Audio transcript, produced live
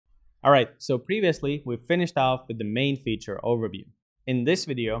Alright, so previously we finished off with the main feature overview. In this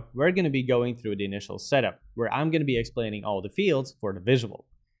video, we're going to be going through the initial setup, where I'm going to be explaining all the fields for the visual.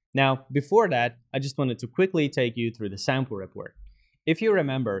 Now, before that, I just wanted to quickly take you through the sample report. If you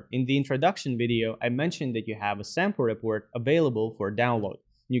remember, in the introduction video, I mentioned that you have a sample report available for download.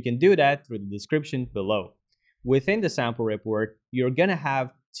 You can do that through the description below. Within the sample report, you're going to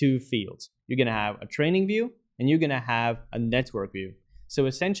have two fields. You're going to have a training view and you're going to have a network view. So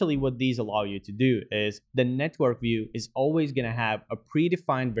essentially what these allow you to do is the network view is always going to have a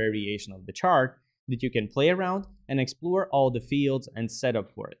predefined variation of the chart that you can play around and explore all the fields and set up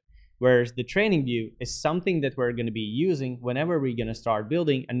for it. Whereas the training view is something that we're going to be using whenever we're going to start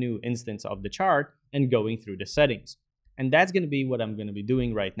building a new instance of the chart and going through the settings. And that's going to be what I'm going to be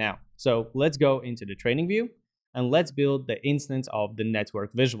doing right now. So let's go into the training view and let's build the instance of the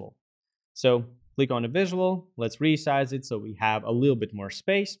network visual. So click on the visual, let's resize it so we have a little bit more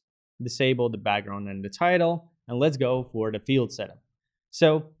space, disable the background and the title, and let's go for the field setup.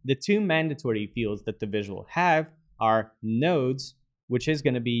 So the two mandatory fields that the visual have are nodes, which is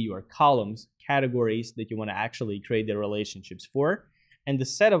going to be your columns, categories that you want to actually create the relationships for, and the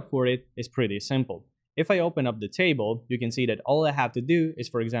setup for it is pretty simple. If I open up the table, you can see that all I have to do is,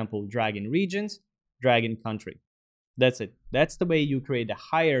 for example, drag in regions, drag in country. That's it. That's the way you create a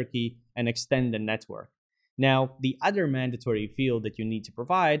hierarchy and extend the network. Now, the other mandatory field that you need to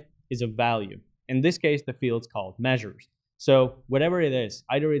provide is a value. In this case, the field's called measures. So whatever it is,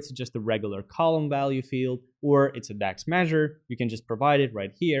 either it's just a regular column value field or it's a DAX measure, you can just provide it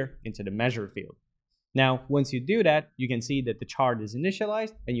right here into the measure field. Now, once you do that, you can see that the chart is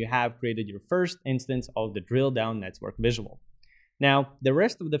initialized and you have created your first instance of the drill down network visual. Now, the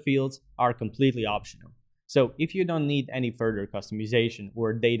rest of the fields are completely optional. So if you don't need any further customization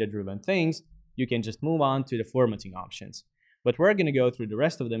or data-driven things, you can just move on to the formatting options. But we're going to go through the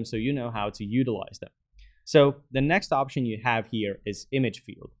rest of them so you know how to utilize them. So the next option you have here is image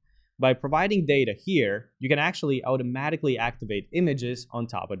field. By providing data here, you can actually automatically activate images on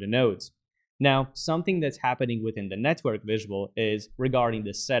top of the nodes. Now, something that's happening within the network visual is regarding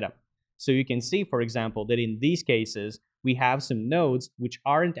the setup. So you can see, for example, that in these cases, we have some nodes which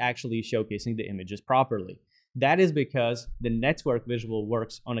aren't actually showcasing the images properly. That is because the network visual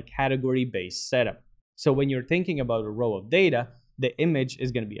works on a category-based setup. So when you're thinking about a row of data, the image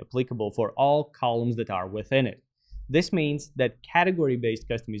is going to be applicable for all columns that are within it. This means that category-based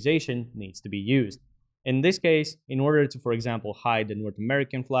customization needs to be used. In this case, in order to, for example, hide the North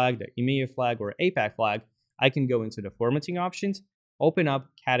American flag, the EMEA flag, or APAC flag, I can go into the formatting options, open up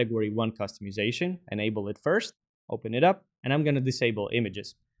Category 1 customization, enable it first, open it up, and I'm going to disable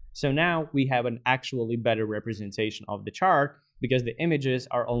images. So now we have an actually better representation of the chart because the images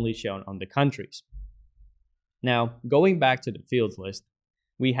are only shown on the countries. Now, going back to the fields list,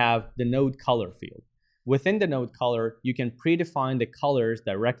 we have the node color field. Within the node color, you can predefine the colors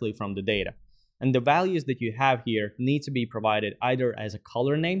directly from the data. And the values that you have here need to be provided either as a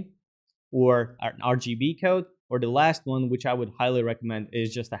color name or an RGB code, or the last one, which I would highly recommend,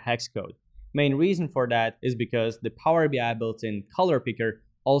 is just a hex code. Main reason for that is because the Power BI built-in color picker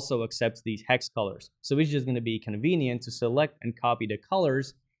also accepts these hex colors. So it's just going to be convenient to select and copy the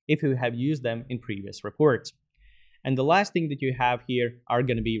colors if you have used them in previous reports. And the last thing that you have here are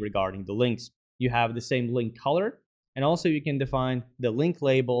going to be regarding the links. You have the same link color, and also you can define the link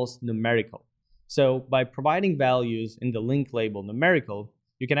labels numerical. So by providing values in the link label numerical,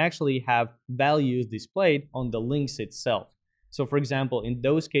 you can actually have values displayed on the links itself. So for example, in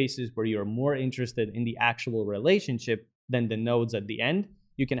those cases where you're more interested in the actual relationship than the nodes at the end,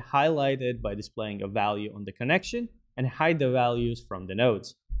 you can highlight it by displaying a value on the connection and hide the values from the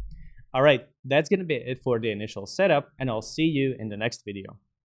nodes. All right, that's going to be it for the initial setup, and I'll see you in the next video.